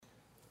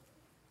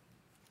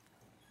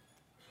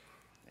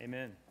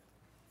Amen.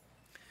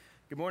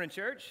 Good morning,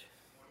 church.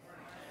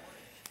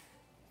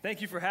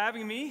 Thank you for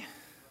having me.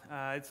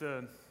 It's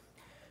a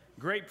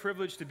great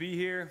privilege to be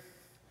here.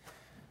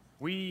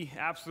 We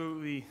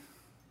absolutely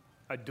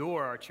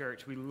adore our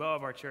church. We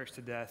love our church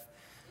to death.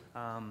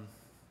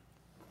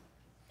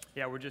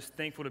 We're just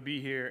thankful to be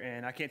here,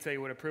 and I can't tell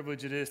you what a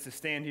privilege it is to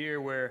stand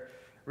here where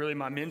really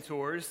my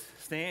mentors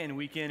stand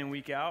week in and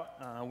week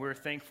out. We're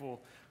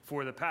thankful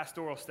for the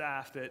pastoral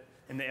staff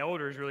and the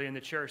elders really in the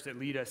church that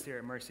lead us here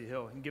at Mercy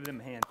Hill. And give them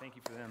a hand. Thank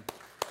you for them.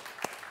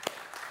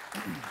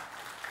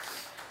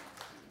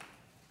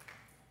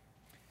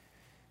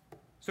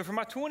 So for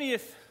my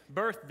 20th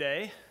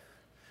birthday,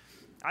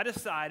 I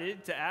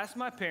decided to ask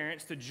my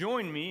parents to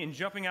join me in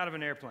jumping out of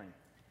an airplane.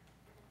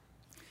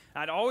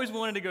 I'd always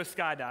wanted to go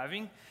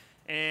skydiving,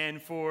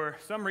 and for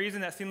some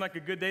reason that seemed like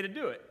a good day to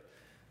do it.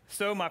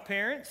 So my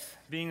parents,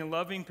 being the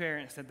loving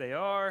parents that they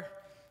are,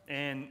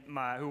 and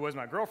who was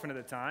my girlfriend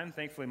at the time,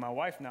 thankfully my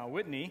wife now,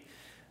 Whitney,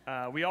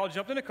 we all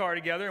jumped in a car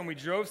together and we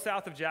drove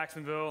south of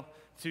Jacksonville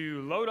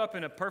to load up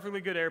in a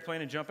perfectly good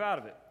airplane and jump out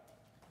of it.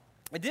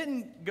 It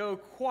didn't go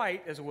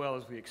quite as well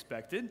as we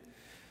expected.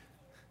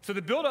 So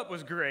the buildup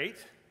was great.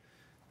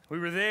 We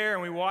were there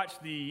and we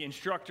watched the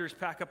instructors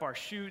pack up our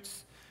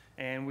chutes,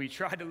 and we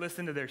tried to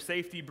listen to their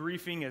safety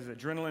briefing as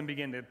adrenaline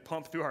began to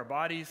pump through our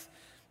bodies.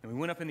 And we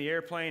went up in the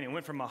airplane and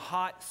went from a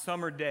hot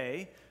summer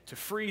day to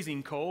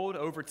freezing cold,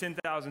 over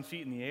 10,000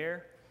 feet in the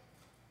air.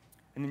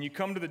 And then you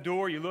come to the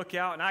door, you look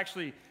out, and I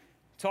actually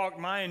talked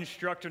my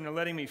instructor into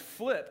letting me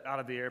flip out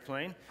of the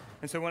airplane.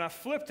 And so when I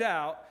flipped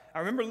out, I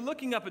remember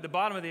looking up at the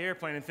bottom of the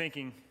airplane and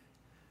thinking,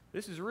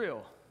 this is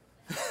real.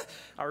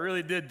 I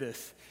really did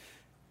this.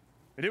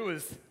 But it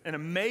was an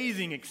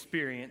amazing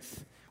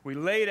experience. We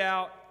laid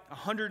out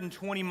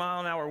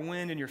 120-mile-an-hour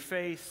wind in your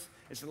face.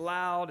 It's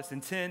loud, it's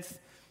intense.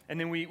 And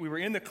then we were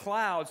in the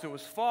clouds, so it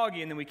was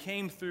foggy, and then we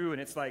came through,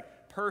 and it's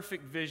like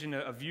perfect vision,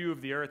 a view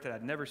of the earth that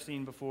I'd never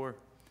seen before.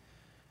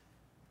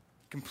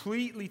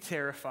 Completely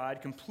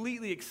terrified,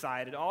 completely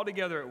excited, all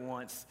together at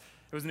once.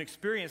 It was an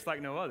experience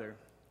like no other.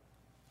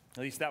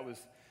 At least that was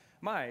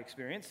my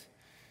experience.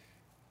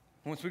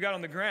 Once we got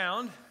on the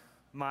ground,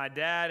 my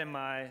dad and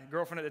my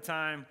girlfriend at the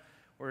time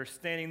were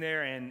standing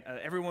there, and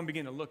everyone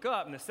began to look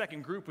up, and the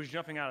second group was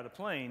jumping out of the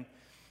plane.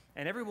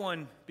 And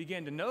everyone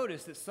began to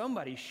notice that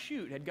somebody's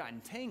chute had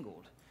gotten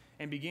tangled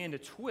and began to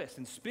twist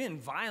and spin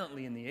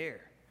violently in the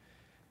air.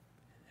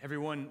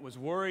 Everyone was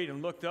worried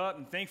and looked up,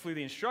 and thankfully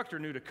the instructor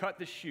knew to cut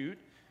the chute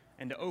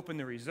and to open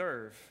the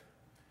reserve.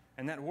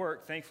 And that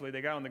worked. Thankfully,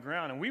 they got on the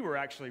ground, and we were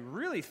actually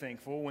really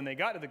thankful when they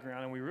got to the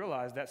ground and we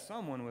realized that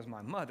someone was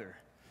my mother.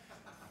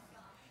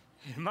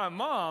 And my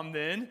mom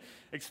then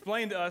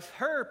explained to us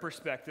her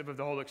perspective of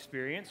the whole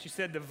experience. She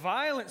said the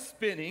violent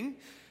spinning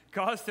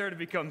caused her to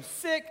become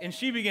sick, and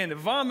she began to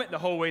vomit the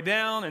whole way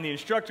down, and the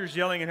instructor's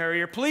yelling in her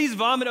ear, please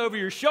vomit over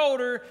your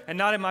shoulder and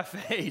not in my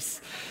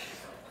face.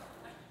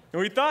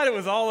 And we thought it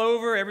was all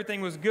over, everything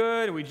was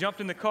good, we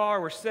jumped in the car,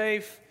 we're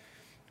safe,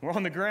 we're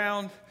on the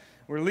ground,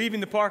 we're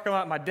leaving the parking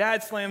lot, my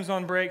dad slams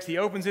on brakes, he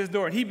opens his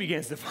door, and he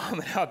begins to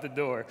vomit out the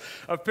door.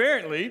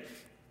 Apparently,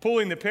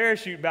 pulling the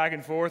parachute back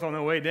and forth on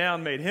the way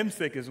down made him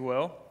sick as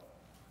well,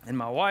 and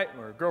my wife,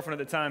 or girlfriend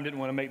at the time, didn't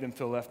want to make them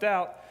feel left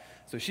out.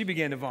 So she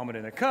began to vomit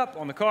in a cup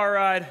on the car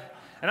ride.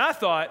 And I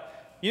thought,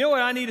 you know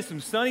what? I needed some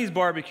Sonny's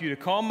barbecue to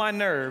calm my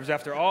nerves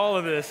after all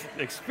of this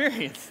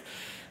experience.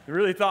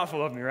 Really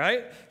thoughtful of me,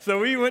 right? So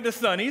we went to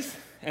Sonny's,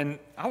 and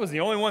I was the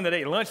only one that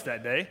ate lunch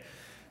that day.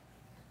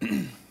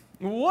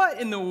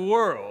 What in the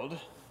world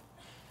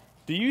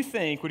do you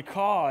think would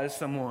cause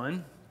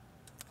someone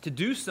to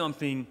do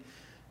something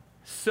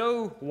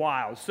so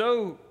wild,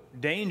 so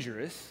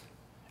dangerous,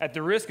 at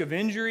the risk of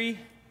injury,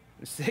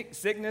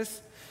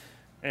 sickness,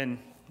 and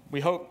we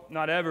hope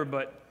not ever,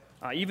 but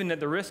even at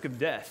the risk of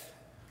death?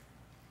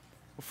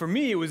 Well, for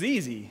me, it was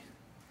easy.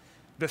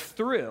 The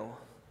thrill,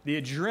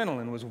 the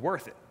adrenaline was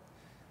worth it.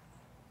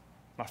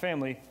 My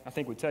family, I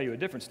think, would tell you a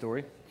different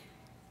story.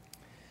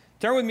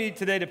 Turn with me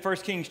today to 1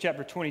 Kings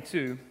chapter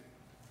 22.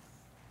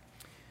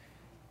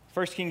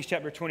 1 Kings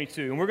chapter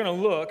 22. And we're going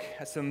to look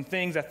at some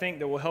things I think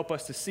that will help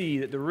us to see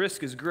that the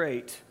risk is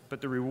great,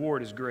 but the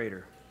reward is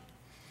greater.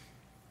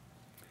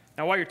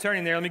 Now, while you're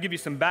turning there, let me give you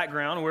some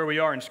background on where we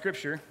are in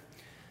Scripture.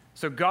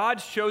 So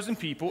God's chosen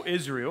people,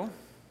 Israel,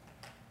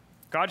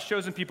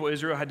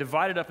 had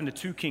divided up into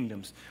two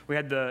kingdoms. We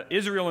had the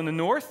Israel in the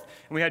north,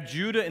 and we had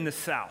Judah in the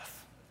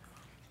south.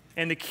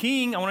 And the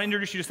king, I want to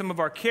introduce you to some of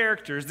our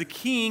characters. The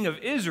king of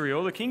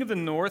Israel, the king of the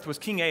north, was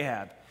King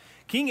Ahab.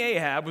 King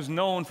Ahab was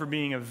known for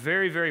being a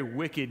very, very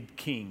wicked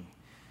king.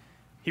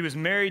 He was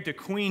married to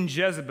Queen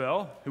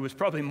Jezebel, who was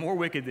probably more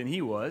wicked than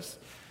he was.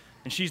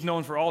 And she's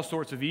known for all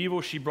sorts of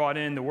evil. She brought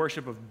in the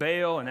worship of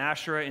Baal and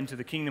Asherah into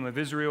the kingdom of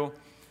Israel.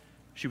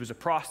 She was a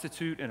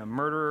prostitute and a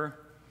murderer.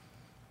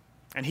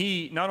 And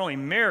he not only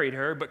married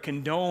her, but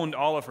condoned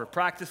all of her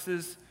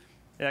practices.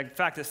 In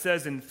fact, it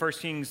says in 1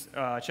 Kings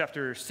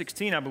chapter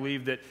 16, I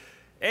believe, that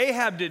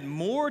Ahab did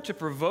more to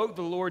provoke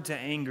the Lord to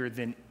anger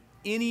than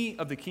any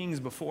of the kings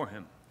before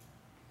him.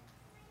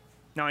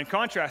 Now, in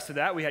contrast to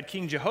that, we had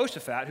King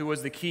Jehoshaphat, who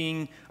was the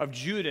king of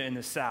Judah in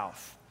the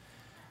south.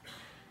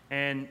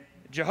 And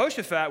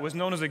Jehoshaphat was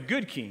known as a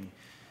good king.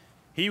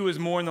 He was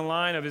more in the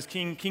line of his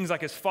kings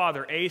like his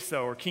father, Asa,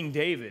 or King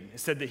David. It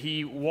said that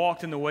he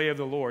walked in the way of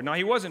the Lord. Now,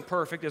 he wasn't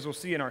perfect, as we'll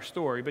see in our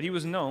story, but he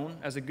was known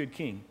as a good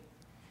king.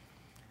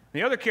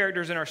 The other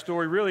characters in our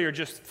story really are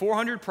just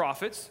 400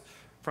 prophets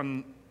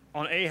on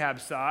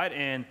Ahab's side,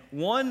 and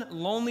one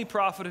lonely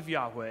prophet of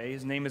Yahweh.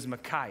 His name is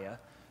Micaiah,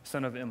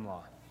 son of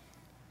Imlah.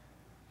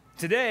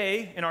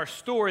 Today, in our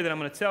story that I'm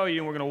going to tell you,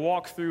 and we're going to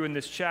walk through in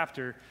this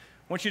chapter,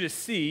 I want you to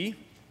see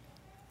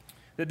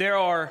that there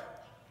are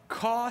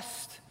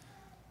costs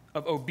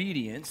of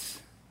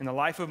obedience in the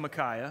life of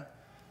Micaiah,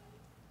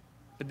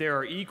 but there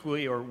are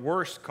equally or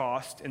worse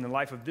costs in the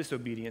life of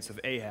disobedience of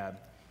Ahab.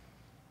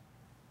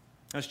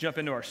 Let's jump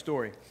into our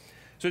story.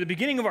 So at the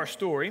beginning of our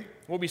story,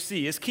 what we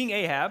see is King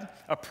Ahab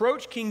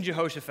approached King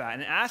Jehoshaphat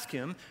and asked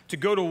him to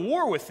go to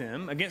war with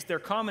him against their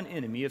common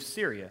enemy of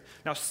Syria.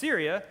 Now,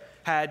 Syria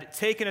had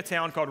taken a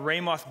town called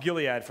Ramoth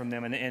Gilead from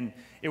them, and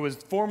it was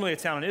formerly a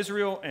town in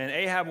Israel, and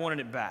Ahab wanted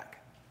it back.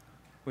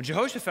 Well,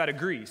 Jehoshaphat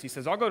agrees. He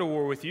says, I'll go to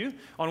war with you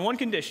on one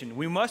condition.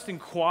 We must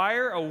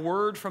inquire a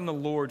word from the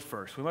Lord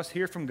first. We must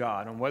hear from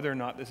God on whether or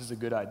not this is a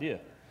good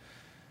idea.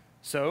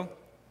 So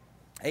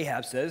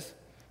Ahab says,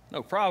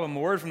 no problem, a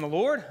word from the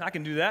Lord, I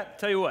can do that.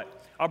 Tell you what,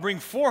 I'll bring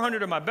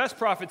 400 of my best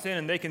prophets in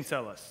and they can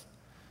tell us.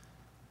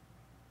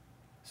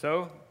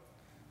 So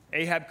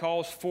Ahab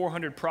calls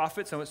 400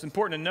 prophets. And it's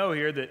important to know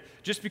here that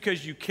just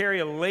because you carry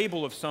a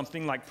label of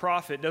something like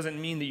prophet doesn't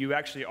mean that you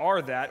actually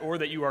are that or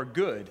that you are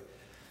good.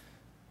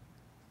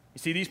 You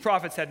see, these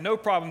prophets had no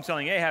problem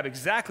telling Ahab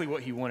exactly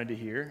what he wanted to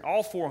hear.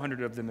 All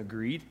 400 of them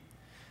agreed.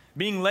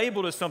 Being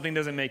labeled as something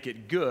doesn't make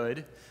it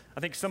good. I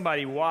think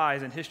somebody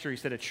wise in history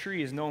said a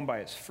tree is known by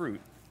its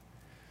fruit.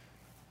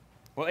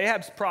 Well,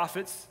 Ahab's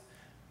prophets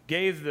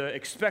gave the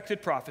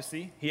expected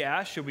prophecy. He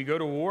asked, should we go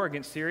to war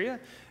against Syria?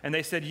 And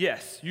they said,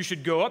 yes, you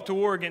should go up to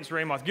war against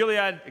Ramoth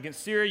Gilead,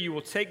 against Syria. You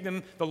will take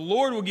them. The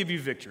Lord will give you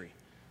victory.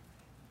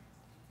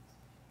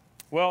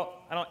 Well,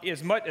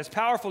 as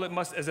powerful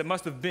as it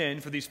must have been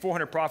for these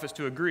 400 prophets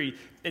to agree,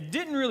 it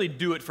didn't really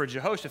do it for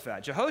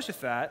Jehoshaphat.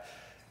 Jehoshaphat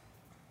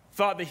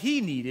thought that he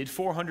needed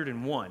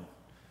 401.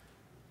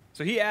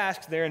 So he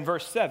asks there in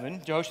verse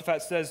 7,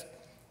 Jehoshaphat says,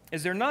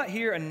 is there not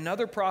here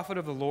another prophet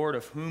of the Lord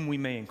of whom we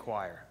may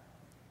inquire?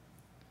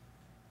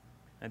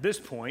 At this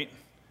point,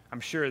 I'm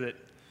sure that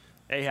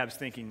Ahab's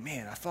thinking,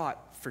 man, I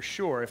thought for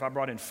sure if I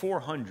brought in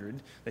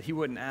 400 that he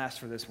wouldn't ask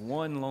for this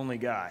one lonely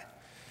guy.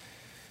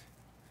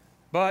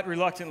 But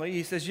reluctantly,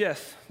 he says,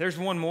 yes, there's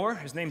one more.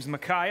 His name's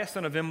Micaiah,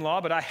 son of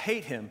Imlah, but I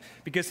hate him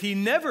because he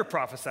never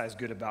prophesies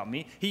good about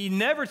me. He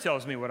never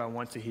tells me what I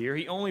want to hear.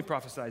 He only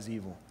prophesies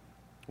evil.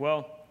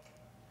 Well,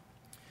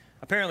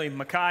 apparently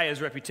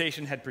Micaiah's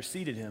reputation had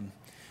preceded him.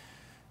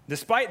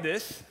 Despite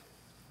this,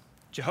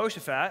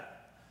 Jehoshaphat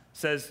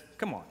says,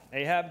 come on,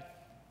 Ahab,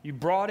 you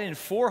brought in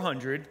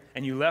 400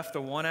 and you left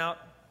the one out.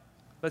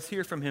 Let's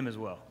hear from him as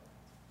well.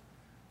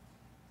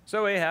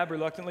 So Ahab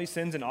reluctantly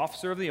sends an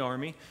officer of the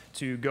army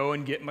to go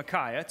and get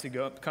Micaiah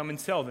to come and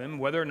tell them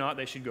whether or not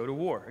they should go to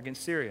war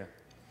against Syria.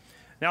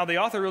 Now, the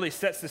author really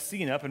sets the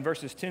scene up in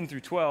verses 10 through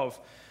 12,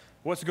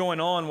 what's going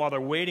on while they're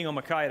waiting on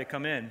Micaiah to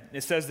come in.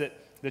 It says that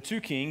the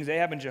two kings,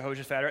 Ahab and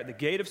Jehoshaphat, are at the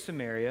gate of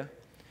Samaria,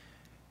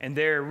 and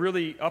they're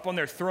really up on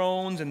their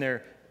thrones, and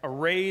they're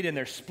arrayed in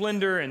their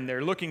splendor, and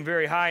they're looking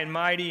very high and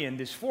mighty, and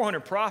these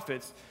 400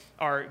 prophets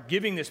are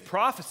giving this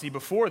prophecy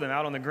before them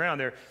out on the ground.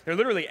 They're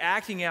literally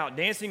acting out,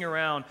 dancing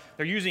around.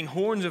 They're using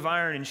horns of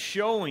iron and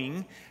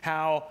showing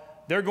how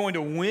they're going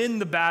to win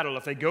the battle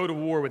if they go to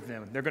war with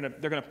them. They're going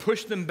to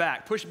push them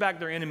back, push back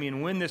their enemy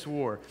and win this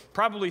war.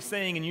 Probably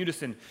saying in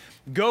unison,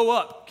 go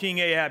up, King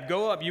Ahab,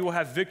 go up. You will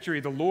have victory.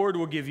 The Lord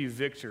will give you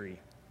victory.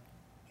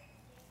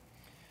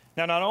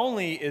 Now, not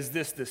only is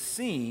this the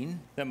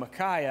scene that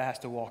Micaiah has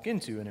to walk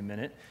into in a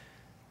minute,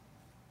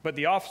 but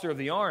the officer of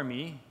the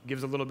army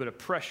gives a little bit of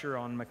pressure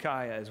on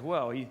Micaiah as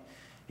well.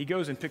 He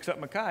goes and picks up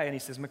Micaiah and he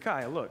says,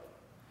 Micaiah, look,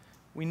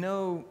 we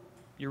know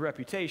your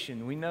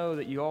reputation. We know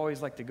that you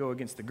always like to go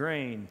against the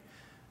grain.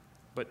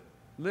 But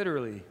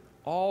literally,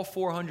 all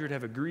 400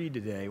 have agreed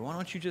today. Why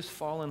don't you just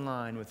fall in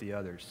line with the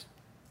others?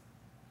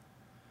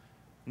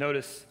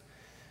 Notice,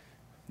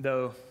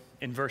 though,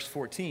 in verse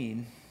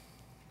 14,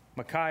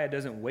 Micaiah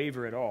doesn't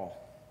waver at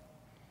all.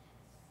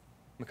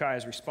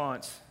 Micaiah's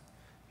response,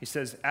 he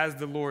says, as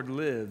the Lord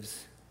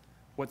lives,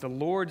 what the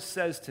Lord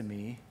says to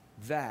me,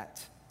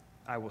 that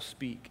I will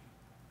speak.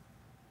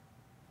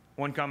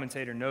 One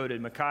commentator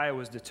noted, Micaiah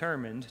was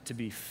determined to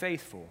be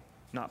faithful,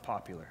 not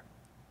popular.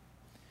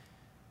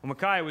 Well,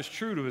 Micaiah was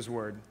true to his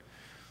word.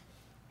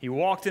 He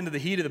walked into the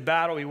heat of the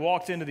battle. He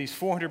walked into these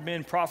 400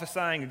 men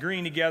prophesying,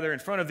 agreeing together in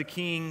front of the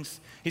kings.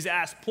 He's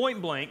asked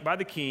point blank by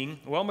the king,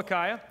 well,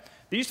 Micaiah,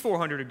 these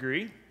 400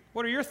 agree.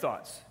 What are your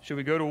thoughts? Should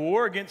we go to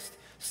war against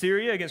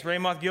Syria, against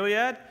Ramoth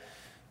Gilead?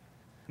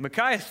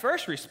 Micaiah's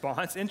first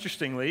response,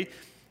 interestingly,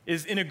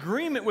 is in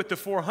agreement with the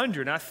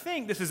 400. And I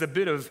think this is a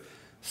bit of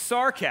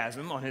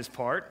sarcasm on his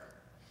part.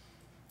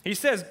 He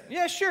says,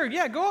 yeah, sure,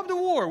 yeah, go up to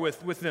war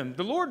with them.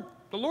 The Lord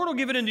will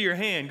give it into your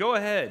hand. Go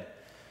ahead.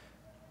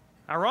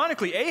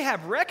 Ironically,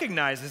 Ahab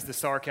recognizes the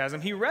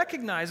sarcasm. He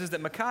recognizes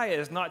that Micaiah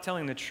is not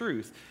telling the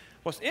truth.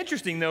 What's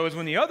interesting, though, is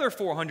when the other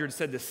 400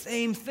 said the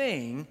same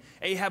thing,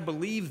 Ahab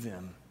believed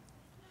them.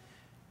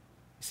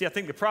 See, I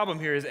think the problem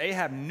here is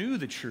Ahab knew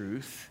the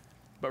truth,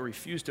 but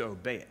refused to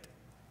obey it.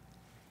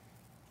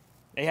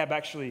 Ahab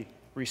actually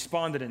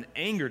responded in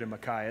anger to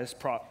Micaiah's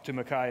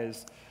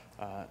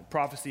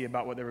prophecy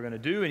about what they were going to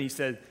do, and he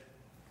said,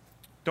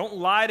 don't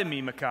lie to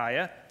me,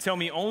 Micaiah. Tell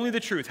me only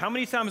the truth. How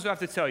many times do I have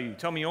to tell you?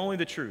 Tell me only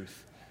the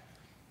truth.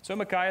 So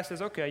Micaiah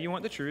says, okay, you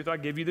want the truth, I'll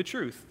give you the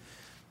truth.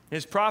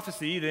 His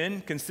prophecy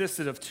then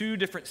consisted of two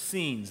different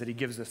scenes that he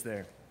gives us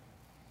there.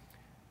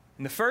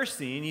 In the first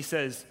scene, he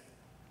says,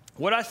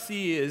 what I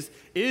see is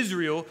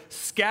Israel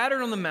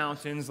scattered on the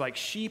mountains like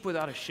sheep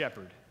without a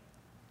shepherd.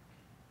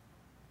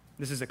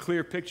 This is a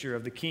clear picture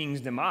of the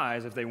king's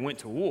demise if they went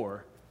to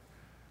war.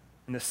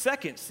 And the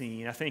second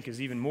scene, I think,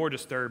 is even more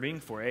disturbing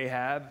for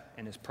Ahab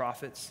and his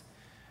prophets.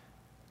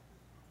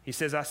 He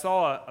says, I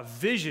saw a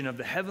vision of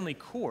the heavenly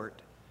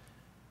court,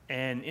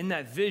 and in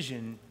that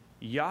vision,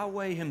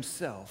 Yahweh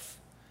himself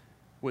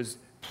was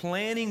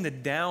planning the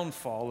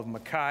downfall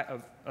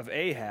of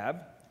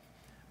Ahab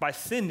by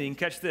sending,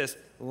 catch this,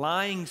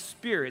 lying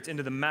spirits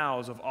into the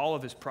mouths of all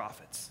of his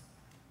prophets.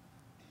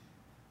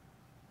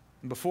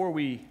 And before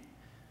we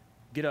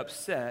get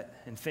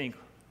upset and think,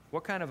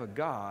 what kind of a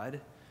God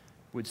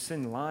would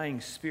send lying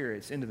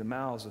spirits into the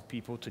mouths of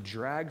people to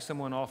drag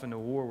someone off into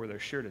war where they're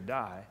sure to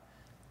die,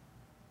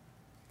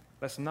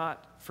 let's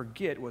not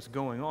forget what's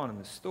going on in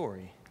this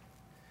story.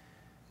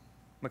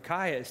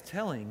 Micaiah is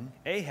telling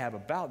Ahab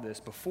about this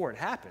before it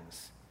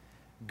happens.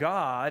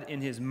 God,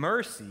 in his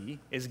mercy,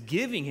 is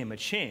giving him a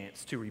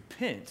chance to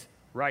repent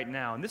right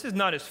now. And this is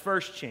not his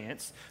first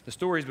chance. The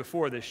stories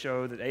before this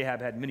show that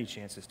Ahab had many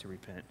chances to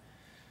repent.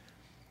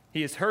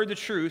 He has heard the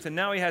truth, and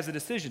now he has a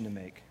decision to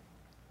make.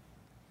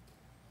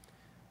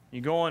 You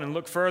go on and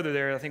look further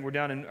there, I think we're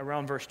down in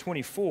around verse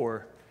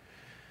 24.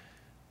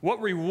 What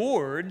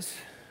rewards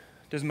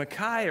does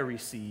Micaiah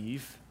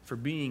receive for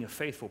being a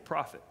faithful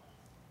prophet?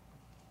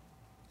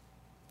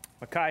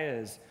 Micaiah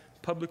is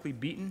publicly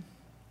beaten,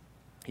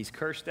 he's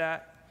cursed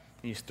at,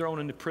 and he's thrown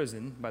into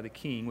prison by the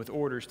king with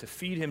orders to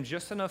feed him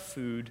just enough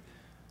food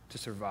to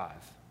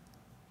survive.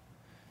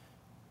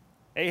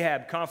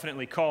 Ahab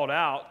confidently called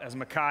out as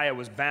Micaiah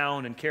was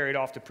bound and carried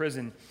off to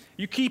prison,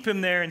 you keep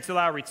him there until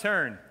I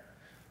return.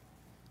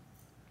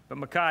 But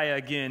Micaiah,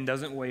 again,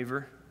 doesn't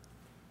waver.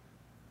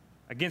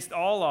 Against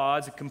all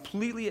odds,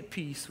 completely at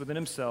peace within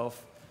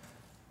himself,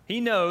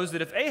 he knows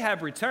that if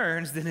Ahab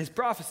returns, then his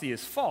prophecy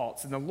is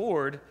false, and the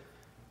Lord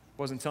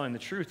wasn't telling the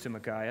truth to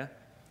Micaiah.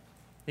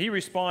 He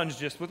responds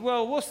just with,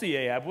 well, we'll see,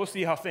 Ahab. We'll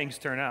see how things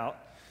turn out.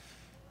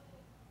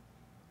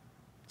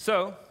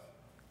 So,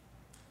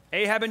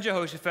 Ahab and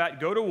Jehoshaphat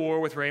go to war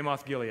with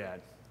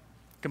Ramoth-Gilead,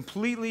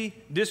 completely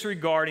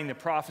disregarding the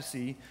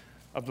prophecy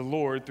of the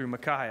Lord through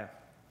Micaiah.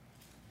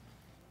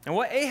 And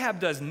what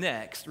Ahab does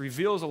next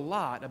reveals a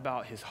lot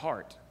about his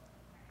heart.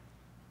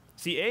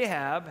 See,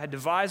 Ahab had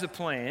devised a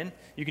plan.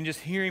 You can just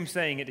hear him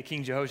saying it to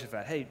King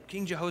Jehoshaphat. Hey,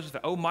 King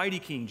Jehoshaphat, oh mighty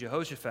King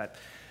Jehoshaphat,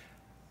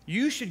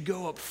 you should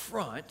go up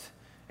front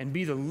and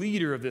be the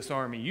leader of this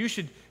army. You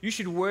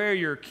should wear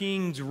your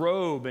king's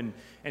robe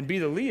and be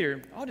the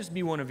leader. I'll just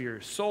be one of your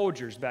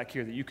soldiers back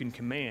here that you can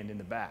command in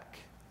the back.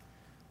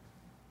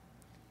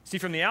 See,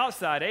 from the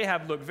outside,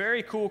 Ahab looked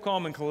very cool,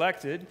 calm, and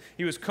collected.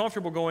 He was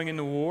comfortable going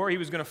into war. He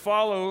was going to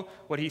follow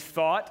what he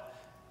thought.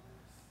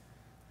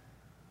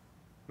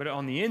 But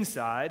on the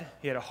inside,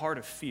 he had a heart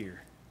of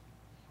fear.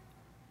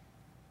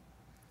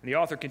 And the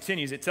author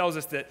continues. It tells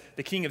us that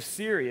the king of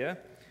Syria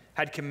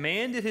had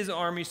commanded his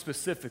army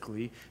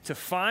specifically to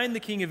find the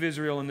king of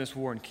Israel in this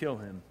war and kill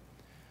him.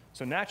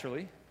 So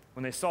naturally,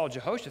 when they saw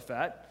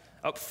Jehoshaphat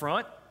up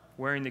front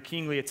wearing the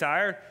kingly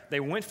attire,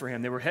 they went for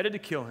him. They were headed to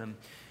kill him.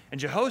 And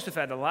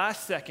Jehoshaphat, at the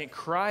last second,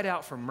 cried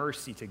out for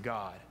mercy to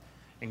God,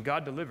 and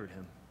God delivered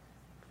him.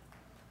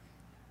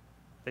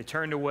 They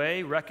turned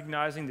away,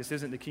 recognizing this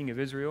isn't the king of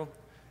Israel.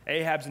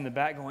 Ahab's in the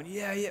back going,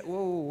 yeah,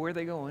 whoa, where are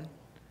they going?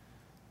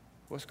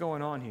 What's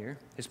going on here?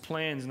 His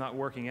plan's not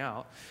working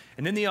out.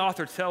 And then the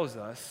author tells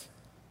us,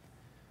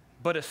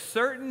 but a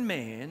certain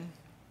man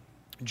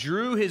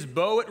drew his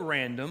bow at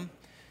random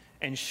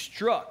and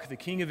struck the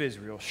king of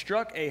Israel,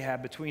 struck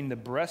Ahab between the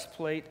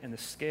breastplate and the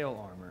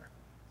scale armor.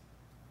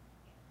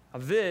 Now,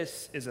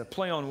 this is a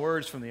play on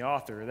words from the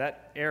author.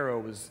 That arrow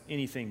was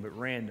anything but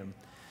random.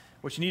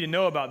 What you need to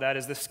know about that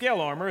is the scale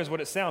armor is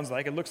what it sounds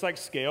like. It looks like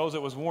scales.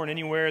 It was worn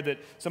anywhere that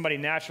somebody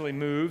naturally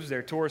moves,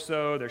 their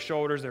torso, their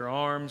shoulders, their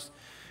arms.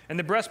 And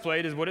the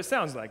breastplate is what it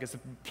sounds like. It's a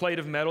plate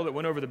of metal that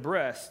went over the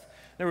breast.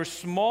 There were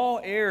small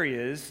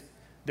areas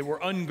that were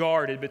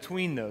unguarded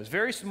between those,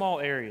 very small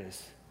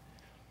areas.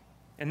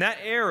 And that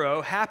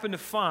arrow happened to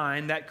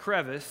find that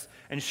crevice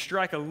and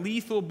strike a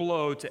lethal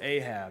blow to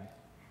Ahab.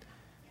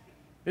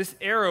 This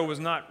arrow was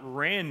not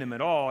random at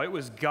all. It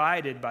was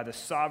guided by the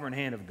sovereign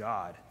hand of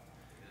God.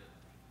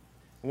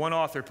 One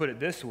author put it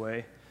this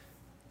way,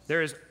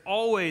 there is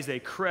always a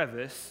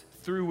crevice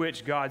through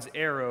which God's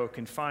arrow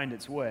can find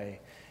its way.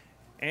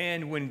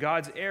 And when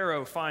God's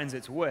arrow finds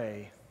its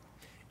way,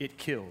 it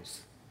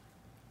kills.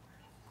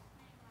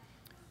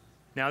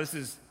 Now, this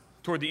is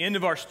toward the end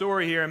of our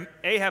story here.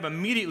 Ahab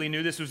immediately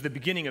knew this was the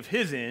beginning of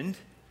his end.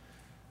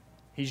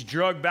 He's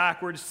drugged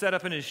backwards, set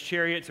up in his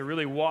chariot to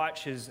really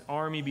watch his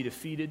army be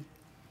defeated.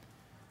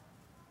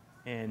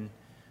 And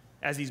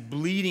as he's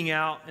bleeding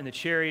out in the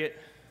chariot,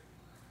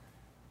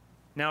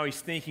 now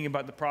he's thinking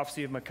about the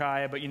prophecy of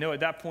Micaiah. But at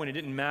that point, it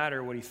didn't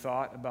matter what he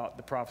thought about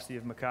the prophecy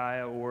of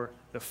Micaiah or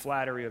the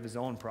flattery of his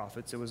own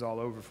prophets. It was all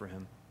over for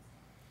him.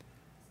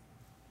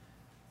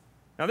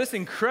 Now, this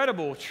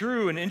incredible,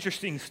 true, and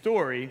interesting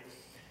story,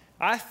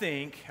 I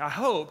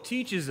hope,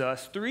 teaches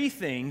us three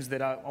things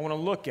that I want to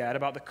look at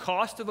about the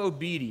cost of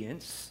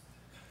obedience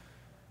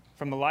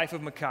from the life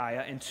of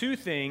Micaiah, and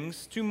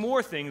two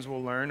more things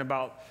we'll learn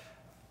about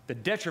the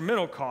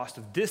detrimental cost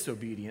of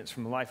disobedience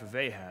from the life of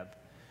Ahab.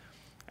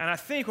 And I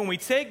think when we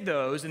take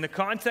those in the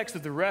context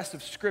of the rest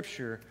of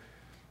Scripture,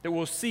 that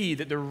we'll see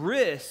that the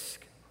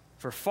risk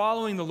for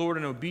following the Lord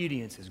in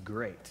obedience is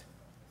great,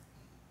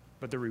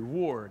 but the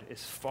reward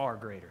is far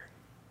greater.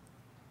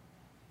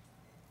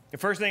 The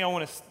first thing I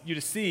want you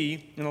to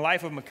see in the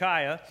life of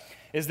Micaiah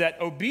is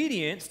that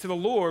obedience to the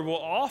Lord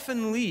will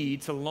often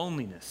lead to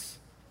loneliness.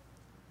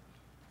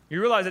 You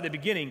realize at the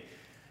beginning,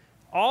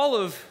 all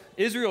of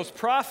Israel's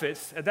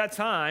prophets at that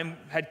time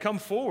had come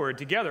forward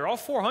together, all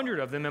 400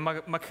 of them,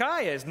 and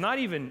Micaiah is not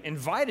even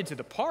invited to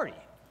the party.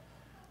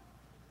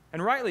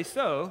 And rightly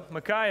so.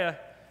 Micaiah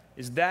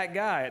is that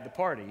guy at the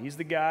party. He's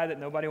the guy that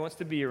nobody wants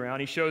to be around.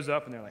 He shows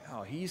up and they're like,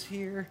 oh, he's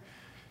here?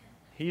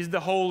 He's the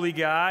holy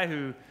guy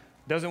who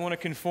doesn't want to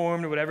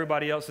conform to what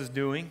everybody else is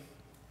doing.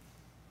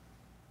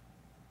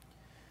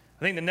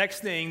 I think the next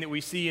thing that we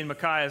see in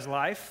Micaiah's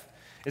life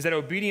is that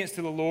obedience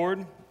to the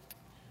Lord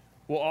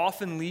will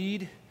often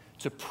lead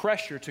to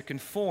pressure to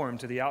conform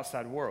to the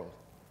outside world.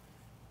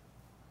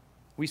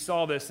 We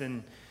saw this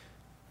in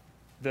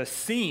the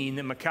scene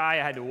that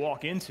Micaiah had to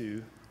walk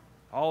into,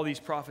 all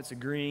these prophets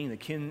agreeing,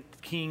 the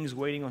kings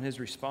waiting on his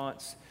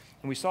response.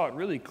 And we saw it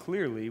really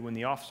clearly when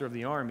the officer of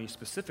the army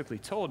specifically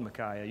told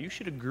Micaiah, you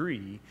should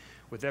agree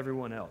with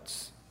everyone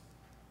else.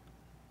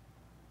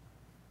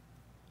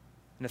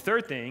 And the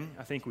third thing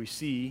I think we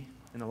see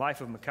in the life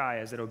of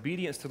Micaiah is that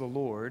obedience to the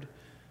Lord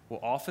will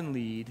often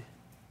lead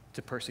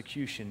to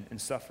persecution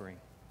and suffering.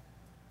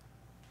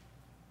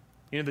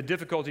 The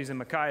difficulties in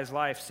Micaiah's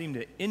life seemed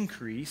to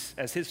increase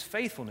as his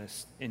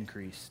faithfulness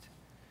increased.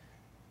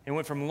 It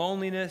went from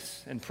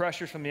loneliness and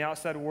pressures from the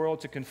outside world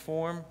to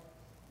conform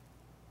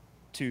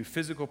to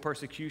physical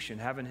persecution,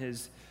 having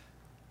his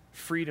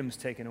freedoms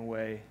taken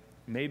away,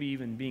 maybe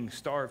even being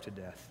starved to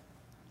death.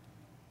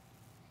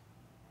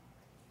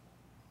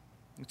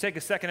 We'll take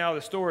a second out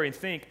of the story and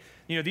think,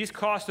 these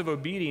costs of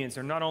obedience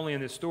are not only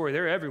in this story,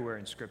 they're everywhere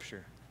in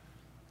Scripture.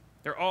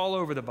 They're all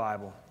over the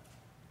Bible.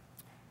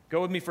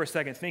 Go with me for a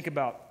second.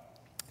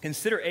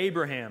 Consider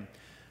Abraham,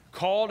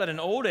 called at an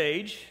old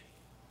age,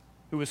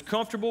 who was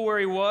comfortable where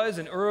he was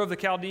in Ur of the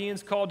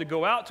Chaldeans, called to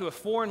go out to a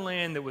foreign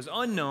land that was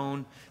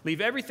unknown,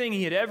 leave everything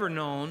he had ever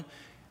known,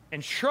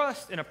 and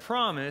trust in a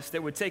promise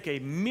that would take a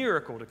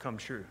miracle to come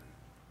true.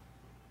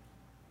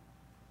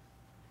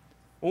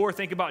 Or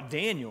think about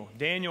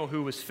Daniel,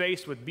 who was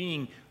faced with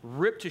being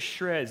ripped to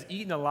shreds,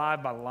 eaten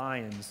alive by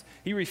lions.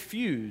 He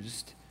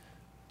refused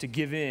to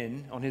give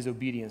in on his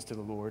obedience to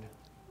the Lord.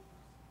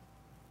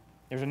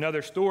 There's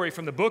another story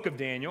from the book of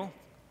Daniel,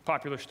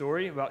 popular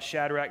story about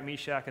Shadrach,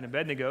 Meshach, and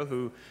Abednego,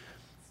 who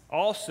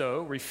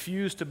also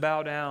refused to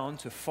bow down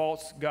to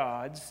false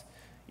gods,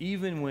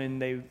 even when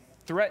they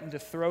threatened to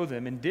throw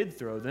them and did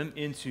throw them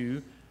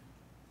into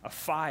a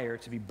fire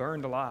to be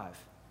burned alive.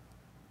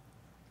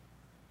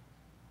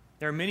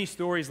 There are many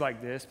stories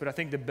like this, but I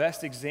think the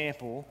best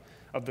example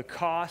of the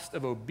cost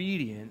of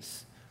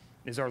obedience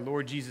is our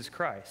Lord Jesus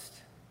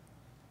Christ.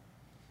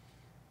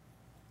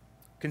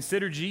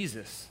 Consider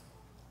Jesus,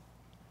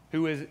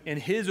 who is in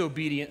his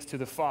obedience to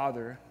the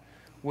Father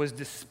was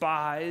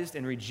despised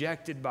and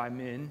rejected by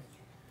men,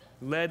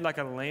 led like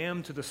a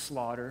lamb to the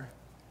slaughter,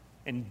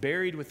 and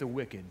buried with the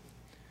wicked,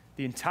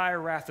 the entire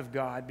wrath of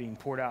God being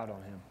poured out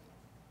on him.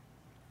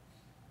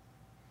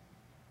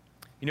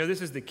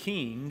 This is the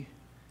king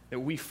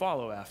that we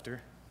follow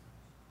after.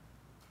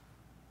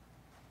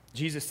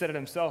 Jesus said it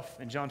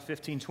himself in John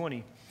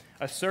 15:20.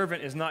 A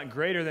servant is not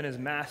greater than his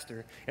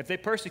master. If they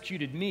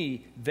persecuted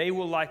me, they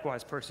will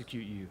likewise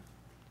persecute you.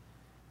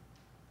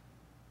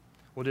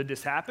 Well, did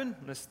this happen?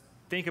 Let's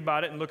think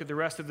about it and look at the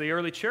rest of the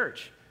early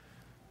church.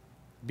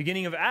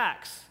 Beginning of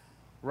Acts,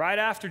 right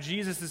after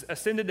Jesus is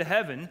ascended to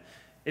heaven,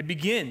 it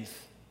begins.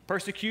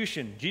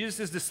 Persecution.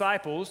 Jesus'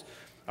 disciples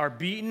are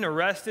beaten,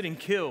 arrested, and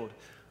killed.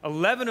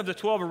 11 of the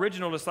 12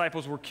 original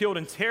disciples were killed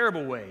in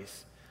terrible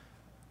ways.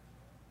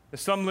 There's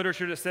some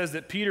literature that says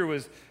that Peter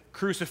was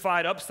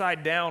crucified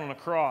upside down on a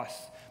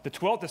cross, the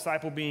 12th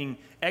disciple being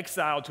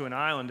exiled to an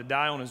island to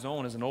die on his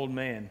own as an old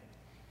man.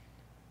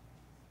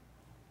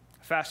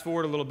 Fast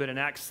forward a little bit in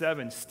Acts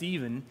 7,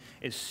 Stephen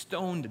is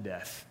stoned to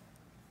death.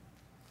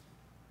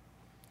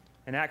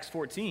 In Acts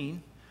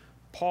 14,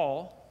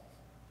 Paul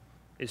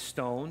is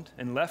stoned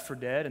and left for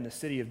dead in the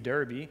city of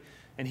Derbe,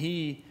 and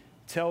he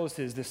tells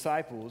his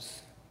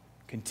disciples,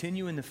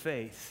 continue in the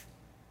faith,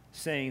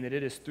 saying that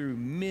it is through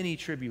many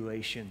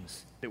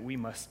tribulations that we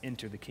must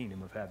enter the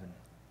kingdom of heaven.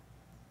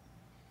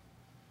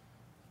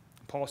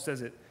 Paul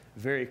says it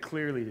very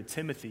clearly to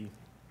Timothy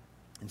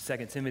in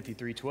 2 Timothy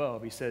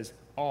 3:12. He says,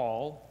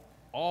 all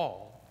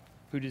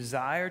who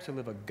desire to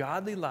live a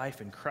godly life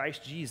in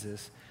Christ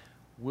Jesus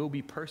will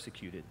be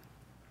persecuted.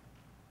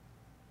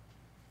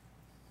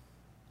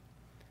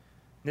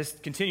 This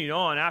continued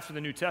on after the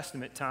New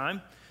Testament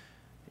time.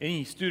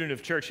 Any student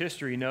of church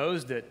history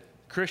knows that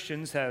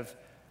Christians have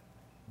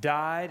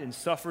died and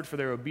suffered for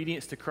their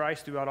obedience to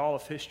Christ throughout all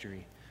of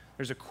history.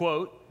 There's a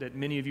quote that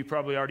many of you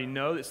probably already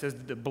know that says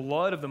that the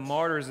blood of the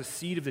martyr is the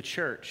seed of the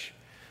church.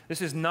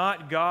 This is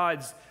not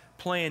God's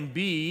plan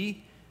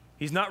B.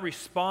 He's not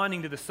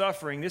responding to the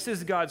suffering. This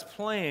is God's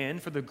plan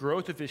for the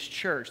growth of his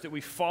church, that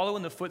we follow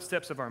in the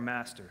footsteps of our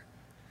master.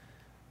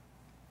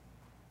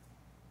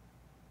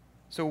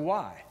 So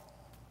why?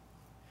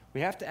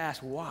 We have to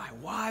ask why.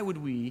 Why would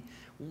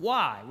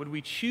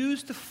we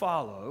choose to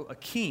follow a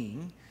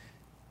king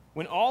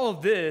when all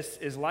of this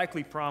is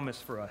likely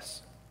promised for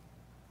us?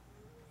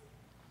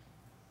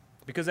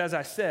 Because as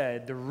I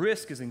said, the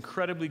risk is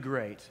incredibly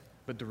great,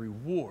 but the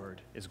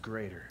reward is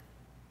greater.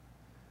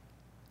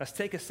 Let's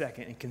take a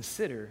second and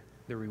consider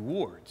the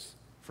rewards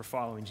for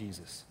following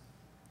Jesus.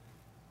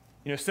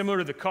 Similar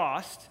to the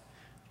cost,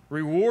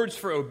 rewards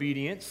for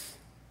obedience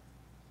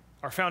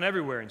are found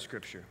everywhere in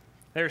Scripture.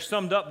 They are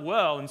summed up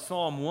well in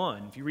Psalm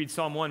 1. If you read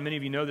Psalm 1, many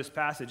of you know this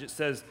passage. It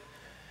says,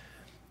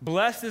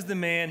 blessed is the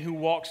man who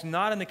walks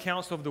not in the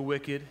counsel of the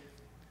wicked,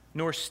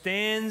 nor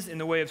stands in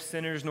the way of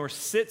sinners, nor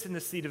sits in the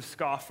seat of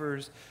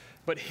scoffers,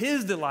 but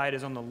his delight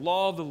is on the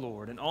law of the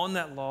Lord, and on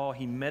that law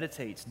he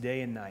meditates day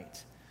and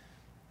night.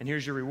 And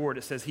here's your reward.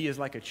 It says, he is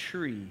like a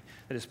tree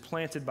that is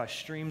planted by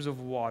streams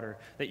of water,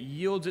 that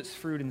yields its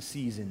fruit in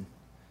season,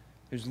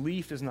 whose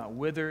leaf does not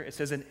wither. It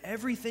says, in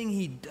everything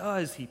he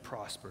does, he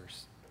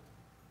prospers.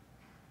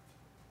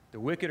 The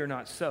wicked are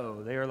not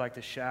so. They are like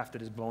the shaft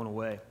that is blown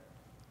away.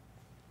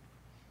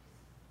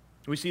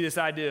 We see this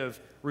idea of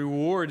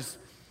rewards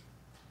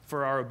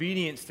for our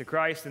obedience to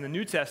Christ in the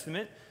New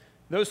Testament.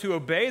 Those who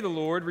obey the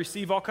Lord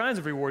receive all kinds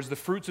of rewards. The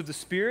fruits of the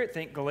Spirit,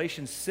 think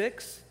Galatians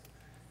 6.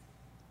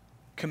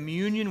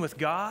 Communion with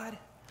God.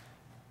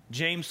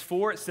 James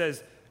 4, it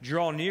says,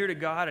 draw near to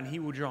God and he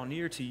will draw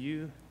near to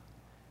you.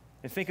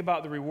 And think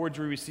about the rewards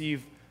we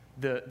receive,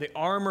 the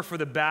armor for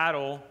the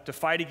battle to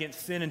fight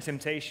against sin and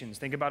temptations.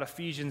 Think about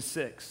Ephesians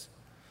 6.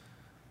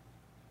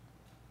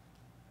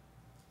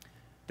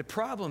 The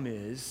problem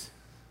is,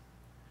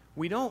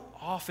 we don't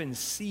often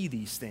see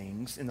these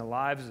things in the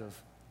lives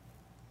of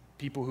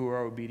people who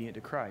are obedient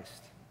to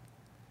Christ.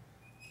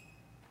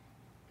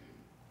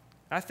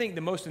 I think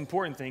the most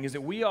important thing is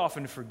that we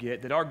often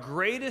forget that our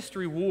greatest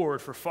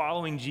reward for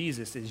following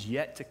Jesus is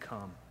yet to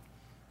come.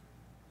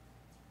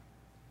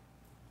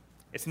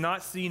 It's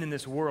not seen in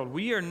this world.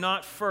 We are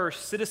not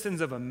first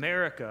citizens of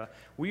America.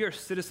 We are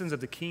citizens of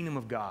the kingdom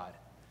of God.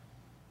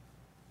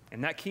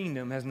 And that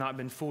kingdom has not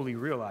been fully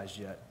realized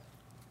yet.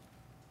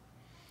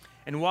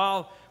 And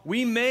while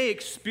we may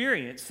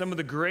experience some of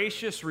the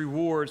gracious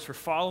rewards for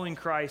following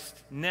Christ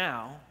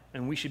now,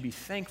 and we should be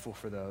thankful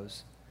for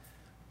those,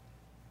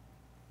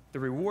 the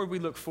reward we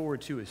look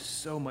forward to is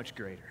so much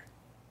greater.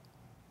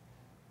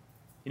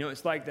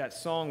 It's like that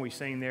song we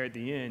sang there at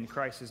the end,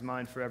 Christ is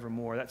mine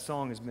forevermore. That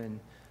song has been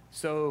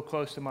so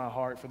close to my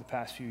heart for the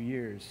past few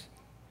years.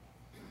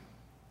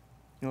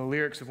 The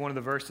lyrics of one of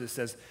the verses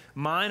says,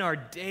 mine are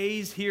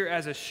days here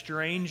as a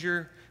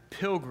stranger,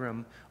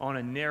 pilgrim on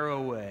a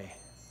narrow way.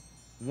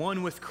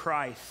 One with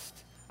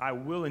Christ, I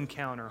will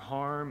encounter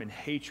harm and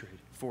hatred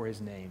for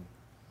his name.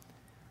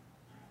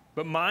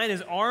 But mine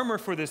is armor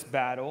for this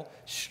battle,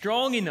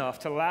 strong enough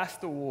to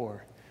last the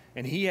war.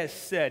 And he has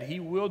said he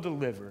will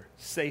deliver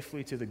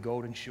safely to the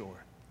golden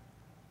shore.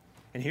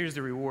 And here's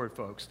the reward,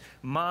 folks.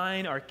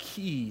 Mine are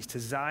keys to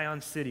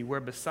Zion city,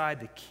 where beside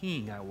the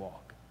King I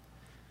walk.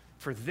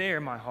 For there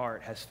my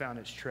heart has found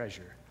its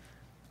treasure.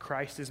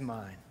 Christ is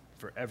mine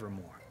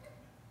forevermore.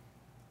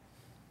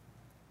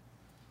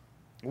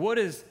 What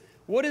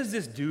does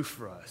this do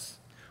for us?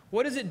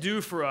 What does it do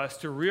for us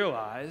to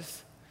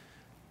realize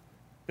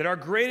that our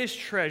greatest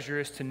treasure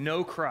is to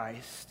know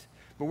Christ,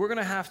 but we're going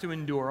to have to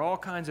endure all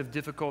kinds of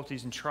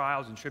difficulties and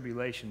trials and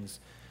tribulations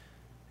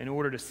in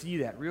order to see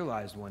that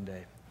realized one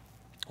day?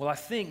 Well, I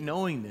think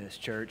knowing this,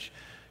 church,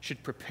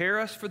 should prepare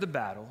us for the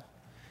battle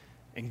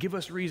and give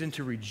us reason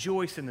to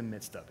rejoice in the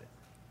midst of it.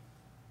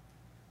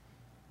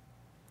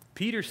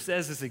 Peter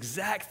says this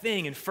exact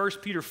thing in 1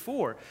 Peter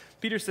 4.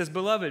 Peter says,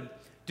 beloved,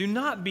 do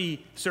not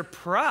be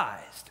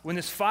surprised when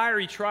this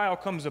fiery trial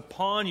comes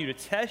upon you to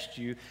test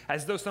you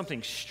as though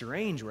something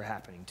strange were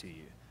happening to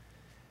you.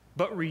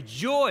 But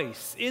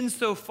rejoice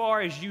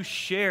insofar as you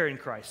share in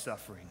Christ's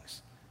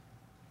sufferings,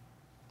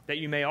 that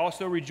you may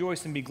also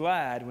rejoice and be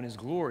glad when his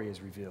glory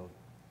is revealed.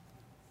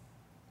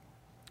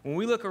 When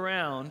we look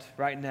around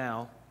right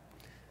now,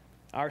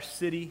 our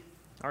city,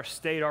 our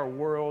state, our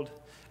world,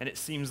 and it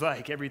seems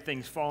like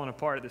everything's falling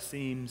apart at the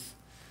seams.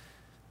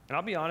 And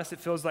I'll be honest, it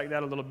feels like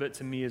that a little bit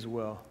to me as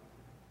well.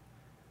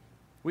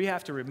 We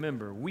have to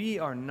remember, we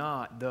are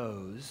not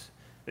those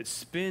that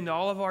spend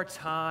all of our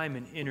time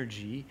and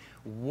energy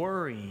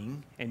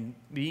worrying and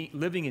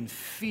living in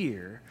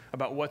fear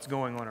about what's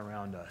going on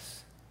around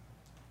us.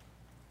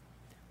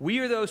 We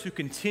are those who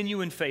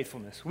continue in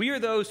faithfulness. We are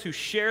those who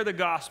share the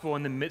gospel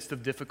in the midst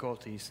of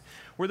difficulties.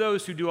 We're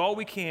those who do all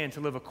we can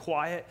to live a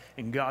quiet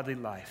and godly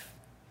life.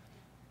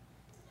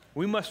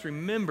 We must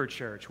remember,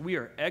 church, we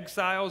are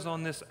exiles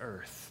on this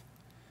earth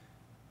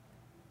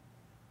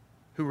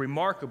who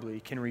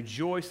remarkably can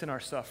rejoice in our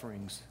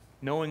sufferings,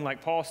 knowing,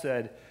 like Paul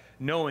said,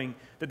 knowing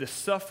that the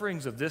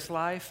sufferings of this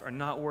life are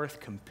not worth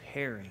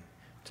comparing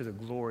to the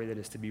glory that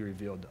is to be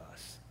revealed to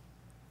us.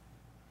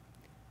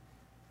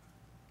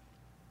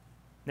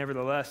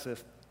 Nevertheless,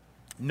 if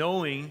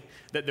knowing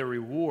that the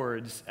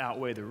rewards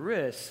outweigh the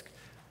risk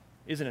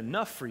isn't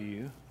enough for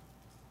you,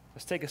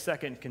 let's take a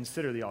second and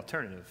consider the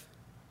alternative.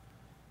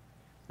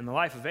 In the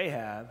life of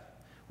Ahab,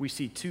 we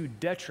see two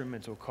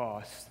detrimental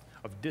costs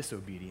of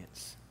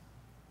disobedience.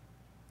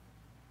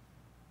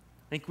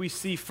 I think we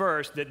see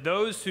first that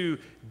those who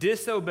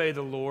disobey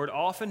the Lord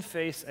often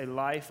face a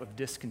life of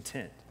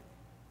discontent.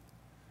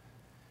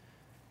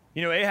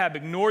 You know, Ahab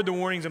ignored the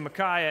warnings of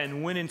Micaiah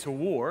and went into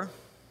war.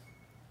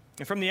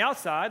 And from the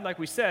outside, like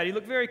we said, he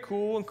looked very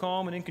cool and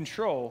calm and in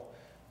control.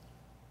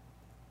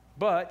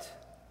 But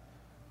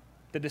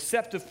the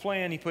deceptive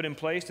plan he put in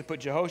place to put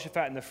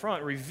Jehoshaphat in the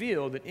front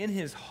revealed that in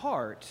his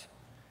heart,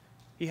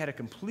 he had a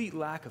complete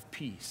lack of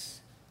peace.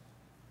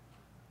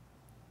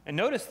 And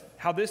notice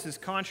how this is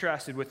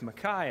contrasted with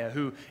Micaiah,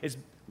 who is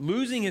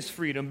losing his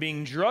freedom,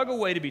 being dragged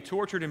away to be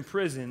tortured in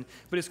prison,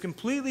 but is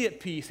completely at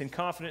peace and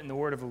confident in the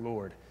word of the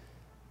Lord.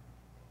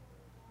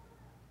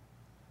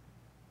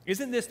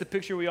 Isn't this the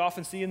picture we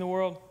often see in the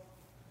world?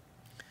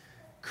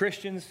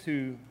 Christians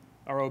who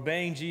are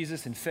obeying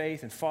Jesus in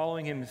faith and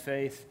following him in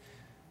faith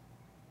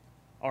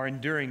are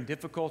enduring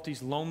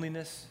difficulties,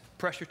 loneliness,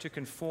 pressure to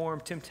conform,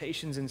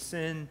 temptations and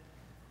sin.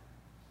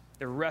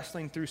 They're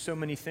wrestling through so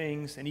many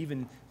things and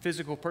even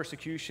physical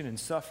persecution and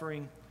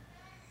suffering.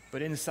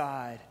 But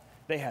inside,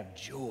 they have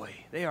joy.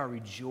 They are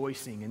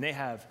rejoicing and they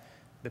have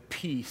the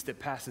peace that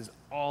passes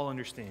all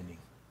understanding.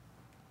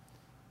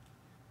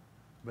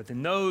 But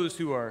then those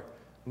who are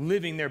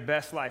living their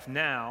best life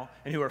now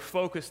and who are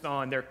focused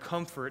on their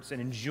comforts and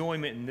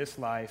enjoyment in this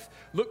life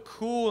look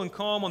cool and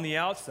calm on the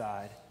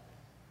outside,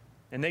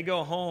 and they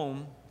go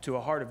home to a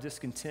heart of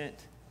discontent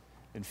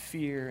and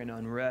fear and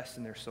unrest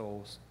in their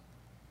souls.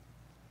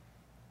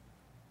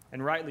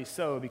 And rightly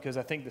so, because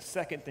I think the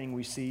second thing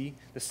we see,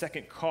 the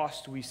second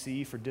cost we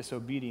see for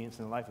disobedience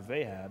in the life of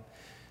Ahab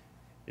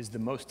is the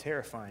most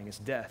terrifying. It's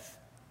death.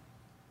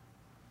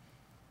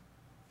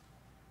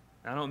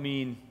 I don't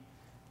mean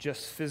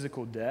just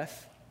physical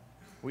death.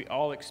 We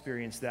all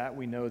experience that.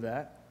 We know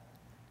that.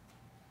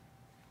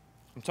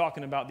 I'm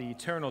talking about the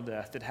eternal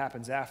death that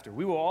happens after.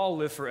 We will all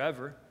live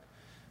forever,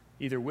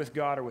 either with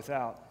God or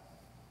without.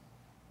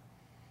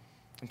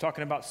 I'm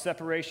talking about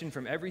separation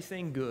from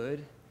everything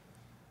good,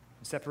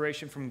 and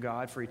separation from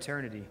God for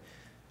eternity.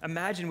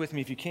 Imagine with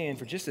me, if you can,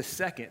 for just a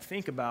second,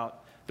 think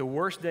about the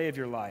worst day of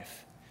your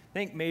life.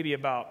 Think maybe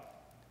about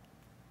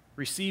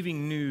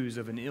receiving news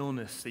of an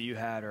illness that you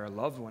had or a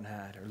loved one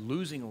had, or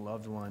losing a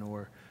loved one,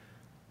 or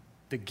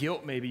the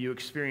guilt maybe you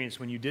experienced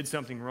when you did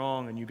something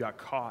wrong and you got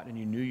caught and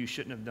you knew you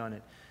shouldn't have done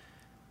it.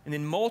 And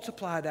then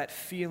multiply that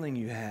feeling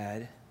you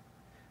had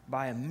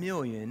by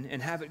 1,000,000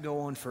 and have it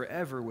go on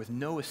forever with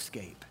no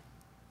escape.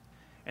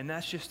 And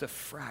that's just a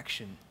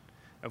fraction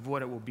of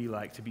what it will be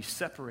like to be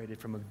separated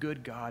from a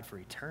good God for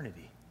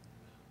eternity.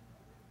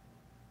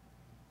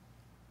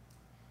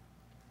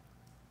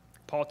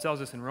 Paul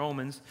tells us in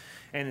Romans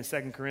and in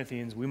 2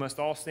 Corinthians, we must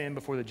all stand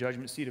before the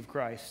judgment seat of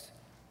Christ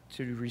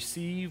to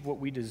receive what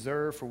we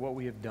deserve for what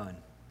we have done.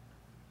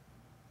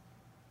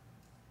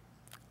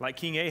 Like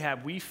King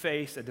Ahab, we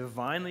face a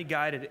divinely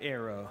guided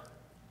arrow,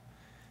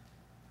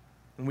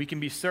 and we can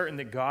be certain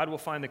that God will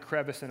find the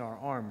crevice in our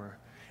armor.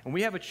 And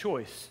we have a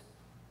choice,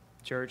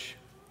 church.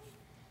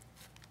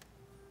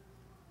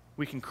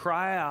 We can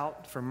cry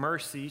out for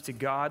mercy to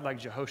God like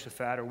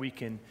Jehoshaphat, or we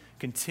can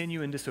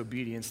continue in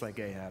disobedience like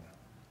Ahab.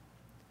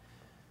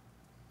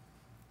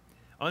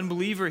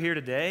 Unbeliever here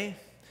today,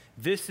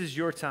 this is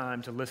your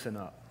time to listen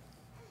up.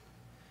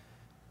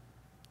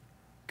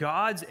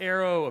 God's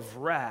arrow of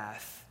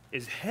wrath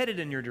is headed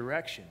in your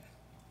direction.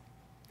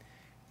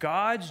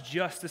 God's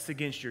justice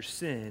against your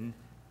sin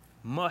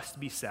must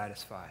be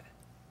satisfied.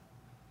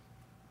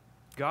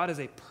 God is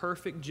a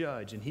perfect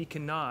judge, and he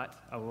cannot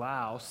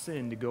allow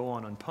sin to go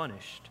on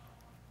unpunished.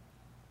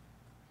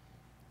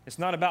 It's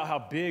not about how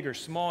big or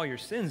small your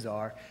sins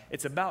are.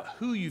 It's about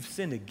who you've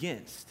sinned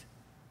against.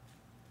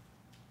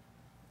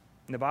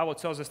 And the Bible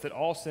tells us that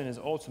all sin is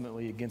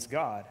ultimately against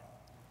God.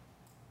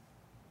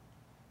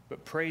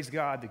 But praise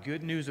God, the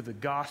good news of the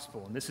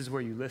gospel, and this is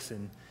where you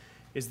listen,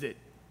 is that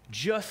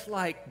Just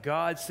like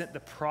God sent the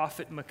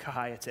prophet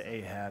Micaiah to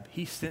Ahab,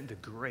 he sent the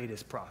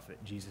greatest prophet,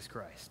 Jesus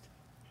Christ.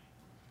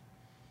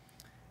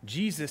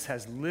 Jesus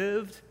has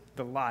lived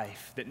the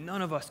life that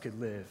none of us could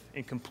live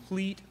in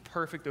complete,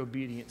 perfect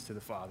obedience to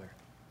the Father.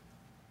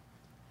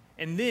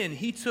 And then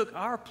he took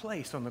our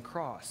place on the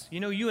cross. You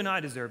know, you and I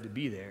deserve to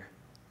be there.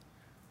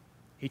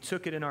 He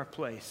took it in our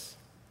place,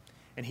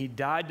 and he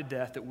died the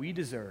death that we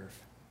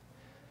deserve,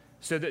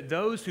 so that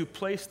those who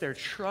place their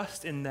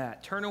trust in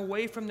that, turn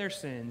away from their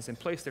sins and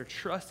place their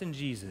trust in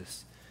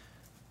Jesus,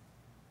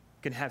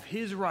 can have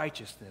his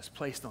righteousness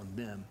placed on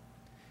them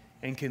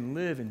and can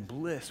live in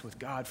bliss with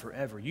God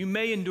forever. You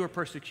may endure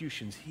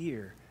persecutions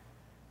here,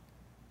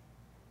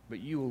 but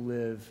you will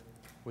live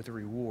with a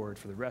reward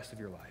for the rest of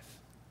your life.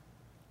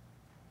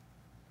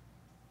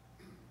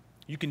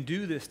 You can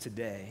do this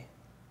today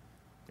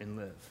and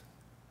live.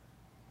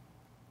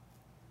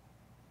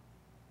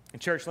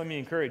 And church, let me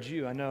encourage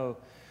you. I know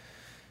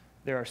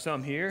there are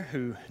some here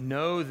who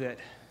know that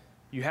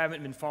you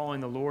haven't been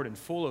following the Lord in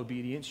full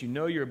obedience. You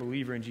know you're a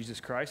believer in Jesus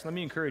Christ. Let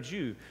me encourage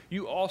you.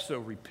 You also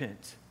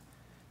repent.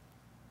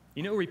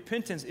 You know,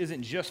 repentance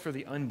isn't just for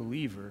the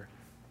unbeliever.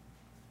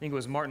 I think it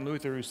was Martin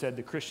Luther who said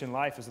the Christian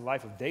life is a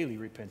life of daily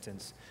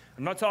repentance.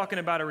 I'm not talking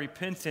about a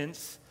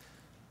repentance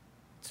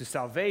to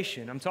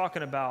salvation. I'm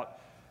talking about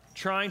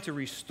trying to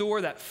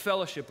restore that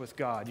fellowship with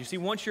God. You see,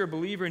 once you're a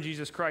believer in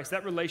Jesus Christ,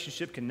 that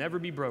relationship can never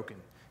be broken.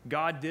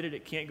 God did it,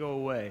 it can't go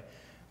away.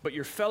 But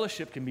your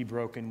fellowship can be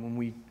broken when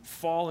we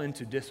fall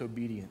into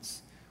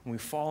disobedience, when we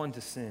fall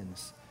into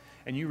sins,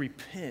 and you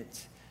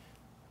repent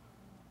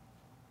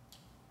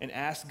and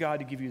ask God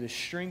to give you the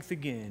strength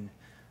again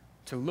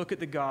to look at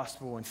the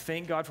gospel and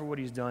thank God for what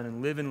he's done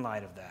and live in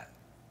light of that.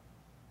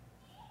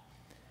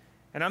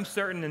 And I'm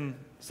certain in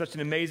such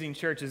an amazing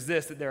church as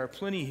this that there are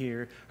plenty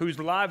here whose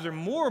lives are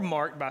more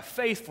marked by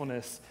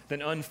faithfulness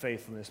than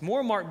unfaithfulness,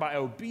 more marked by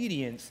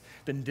obedience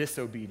than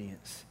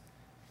disobedience,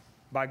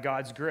 by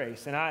God's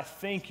grace. And I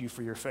thank you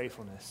for your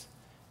faithfulness.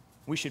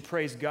 We should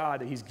praise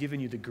God that he's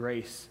given you the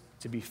grace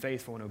to be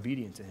faithful and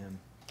obedient to him.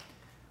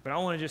 But I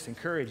want to just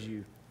encourage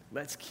you,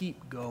 let's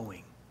keep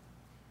going.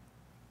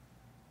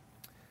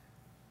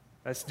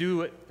 Let's do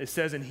what it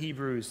says in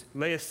Hebrews.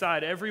 Lay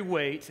aside every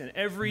weight and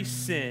every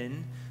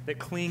sin that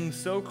clings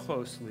so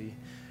closely,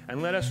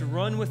 and let us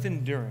run with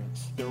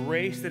endurance the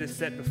race that is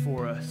set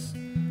before us,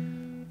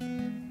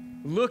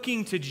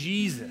 looking to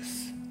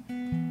Jesus,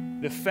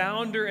 the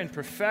founder and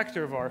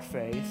perfecter of our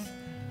faith,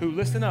 who,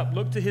 listen up,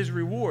 looked to his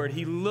reward.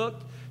 He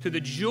looked to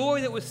the joy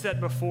that was set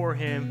before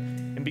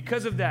him, and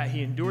because of that,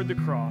 he endured the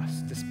cross,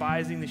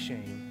 despising the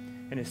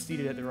shame, and is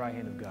seated at the right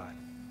hand of God.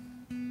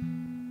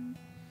 I'm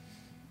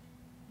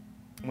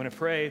going to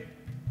pray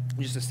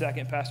in just a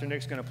second. Pastor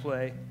Nick's going to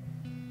play.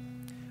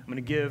 I'm going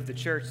to give the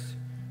church,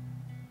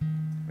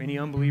 any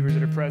unbelievers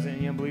that are present,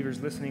 any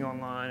unbelievers listening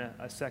online,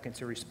 a second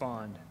to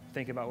respond.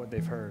 Think about what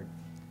they've heard.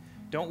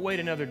 Don't wait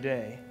another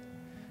day.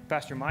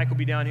 Pastor Mike will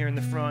be down here in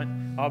the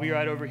front. I'll be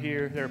right over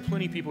here. There are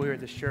plenty of people here at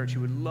this church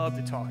who would love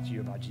to talk to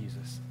you about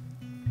Jesus.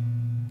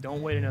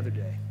 Don't wait another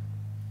day.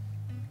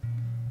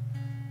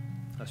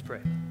 Let's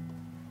pray.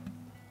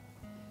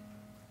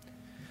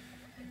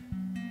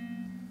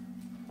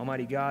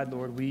 Almighty God,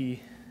 Lord,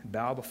 we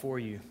bow before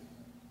you.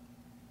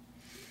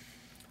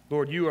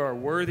 Lord, you are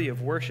worthy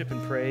of worship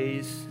and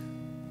praise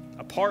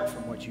apart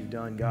from what you've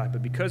done, God.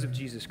 But because of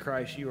Jesus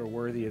Christ, you are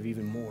worthy of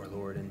even more,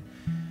 Lord. And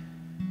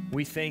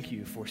we thank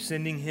you for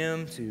sending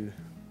him to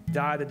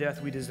die the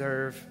death we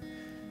deserve,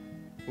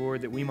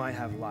 Lord, that we might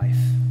have life.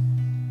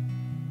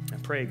 I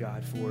pray,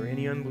 God, for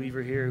any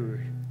unbeliever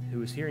here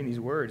who is hearing these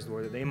words,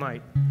 Lord, that they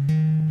might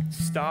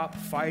stop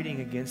fighting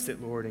against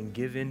it, Lord, and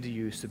give in to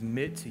you,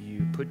 submit to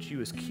you, put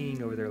you as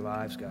king over their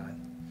lives, God.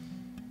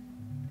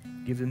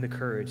 Give them the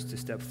courage to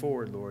step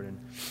forward, Lord. And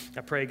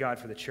I pray, God,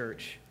 for the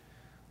church,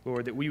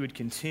 Lord, that we would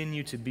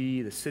continue to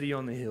be the city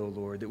on the hill,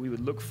 Lord, that we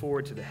would look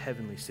forward to the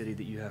heavenly city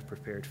that you have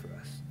prepared for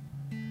us.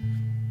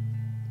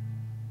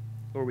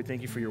 Lord, we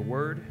thank you for your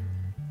word,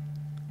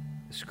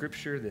 the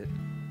scripture that,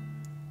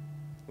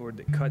 Lord,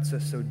 that cuts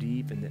us so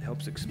deep and that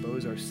helps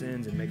expose our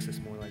sins and makes us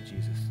more like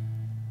Jesus.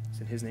 It's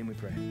in his name we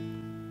pray.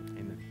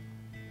 Amen.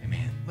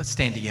 Amen. Let's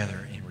stand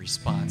together in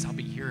response. I'll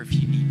be here if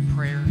you need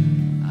prayer,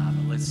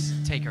 but let's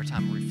take our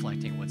time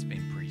reflecting what's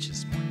being preached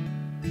this morning.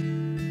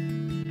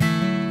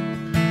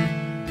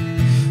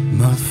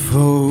 My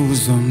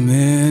foes are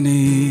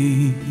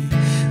many,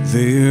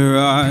 they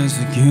rise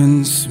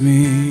against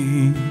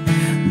me,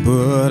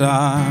 but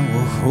I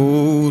will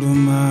hold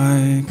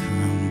my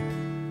ground.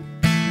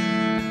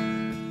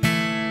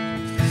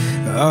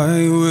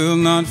 I will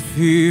not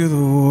fear the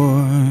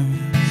war,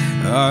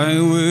 I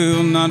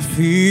will not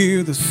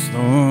fear the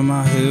storm.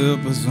 My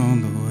help is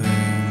on the way,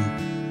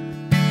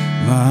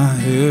 my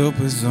help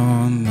is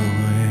on the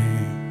way.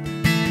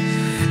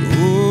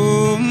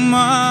 Oh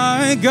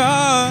my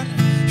God,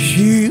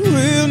 he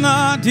will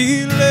not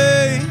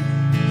delay,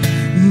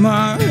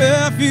 my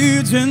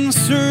refuge and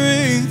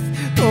strength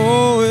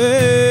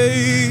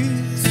always.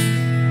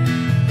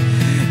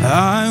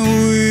 I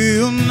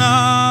will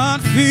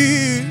not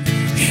fear,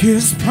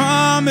 His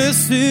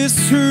promise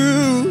is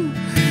true.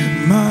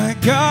 My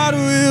God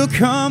will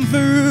come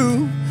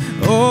through.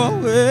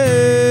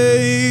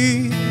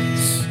 Always,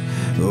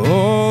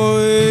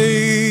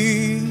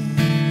 always.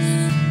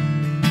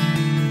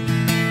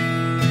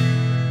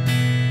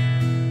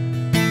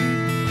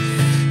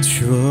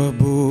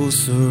 Trouble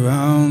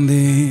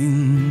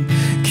surrounding,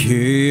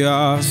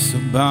 chaos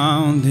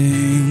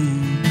abounding,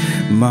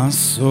 my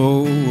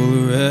soul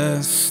will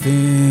rest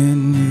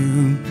in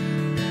you.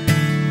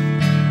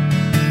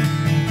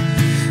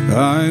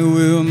 I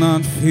will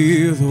not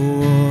fear the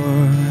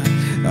war,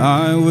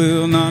 I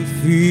will not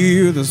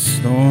fear the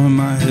storm.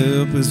 My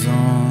help is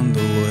on the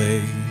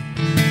way,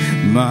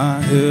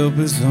 my help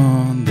is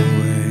on the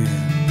way.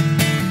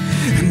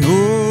 And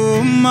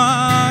oh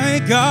my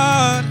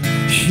God,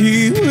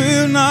 He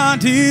will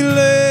not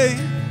delay,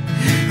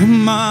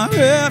 my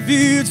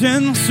refuge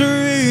and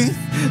strength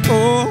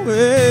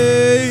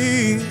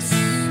always.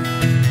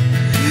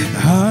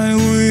 I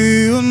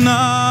will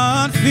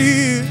not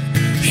fear,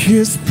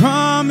 His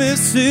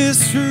promise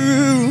is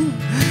true.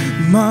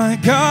 My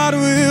God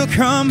will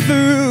come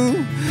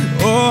through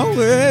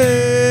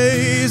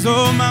always.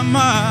 Oh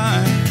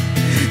my,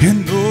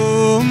 and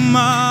oh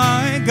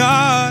my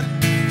God,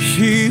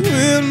 He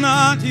will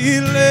not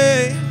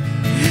delay,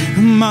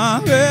 my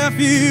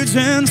refuge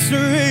and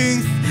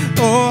strength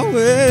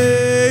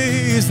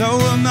always. I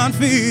will not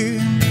fear,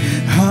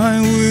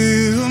 I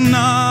will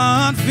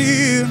not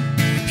fear.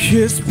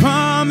 His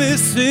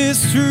promise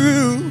is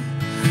true.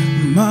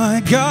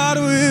 My God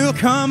will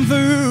come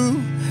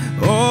through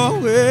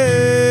always,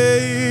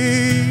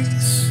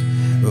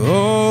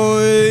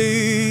 always.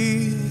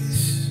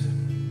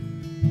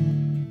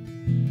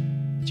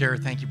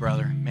 Jared, thank you,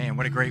 brother. Man,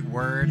 what a great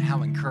word.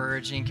 How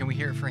encouraging. Can we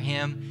hear it for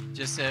him,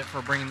 just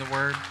for bringing the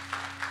word?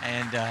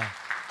 And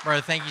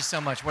brother, thank you so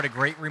much. What a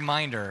great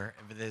reminder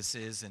this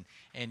is.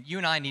 And you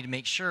and I need to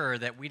make sure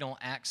that we don't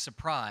act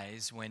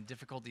surprised when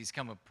difficulties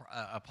come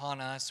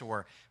upon us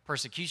or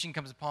persecution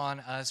comes upon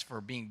us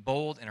for being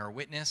bold in our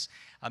witness.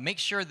 Make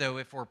sure, though,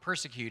 if we're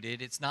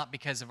persecuted, it's not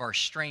because of our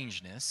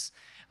strangeness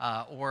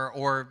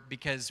or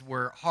because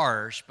we're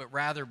harsh, but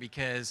rather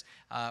because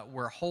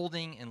we're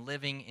holding and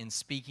living and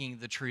speaking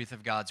the truth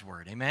of God's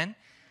word. Amen?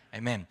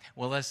 Amen.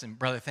 Well, listen,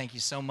 brother, thank you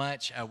so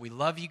much. We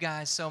love you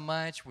guys so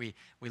much. We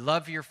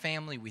love your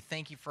family. We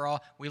thank you for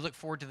all. We look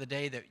forward to the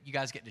day that you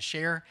guys get to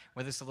share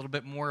with us a little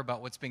bit more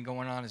about what's been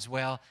going on as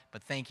well.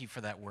 But thank you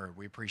for that word.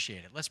 We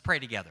appreciate it. Let's pray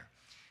together.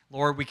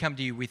 Lord, we come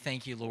to you. We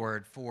thank you,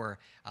 Lord, for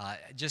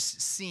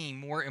just seeing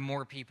more and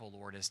more people,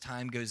 Lord, as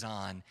time goes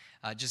on,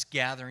 just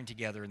gathering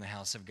together in the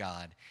house of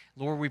God.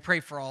 Lord, we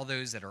pray for all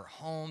those that are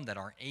home, that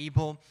aren't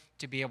able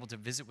to be able to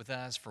visit with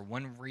us for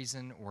one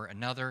reason or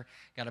another.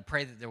 God, I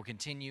pray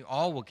that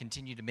all will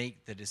continue to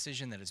make the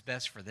decision that is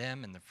best for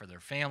them and for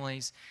their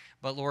families.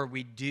 But Lord,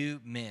 we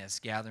do miss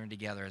gathering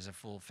together as a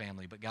full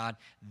family. But God,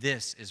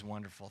 this is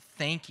wonderful.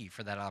 Thank you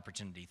for that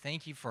opportunity.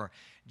 Thank you for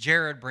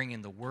Jared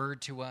bringing the word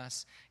to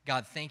us.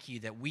 God, thank you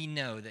that we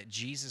know that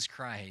Jesus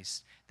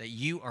Christ, that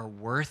you are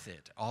worth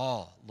it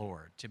all,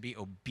 Lord, to be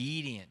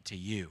obedient to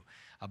you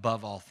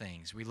above all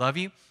things. We love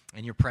you.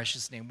 In your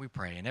precious name we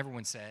pray. And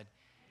everyone said,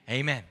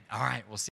 amen. All right, we'll see.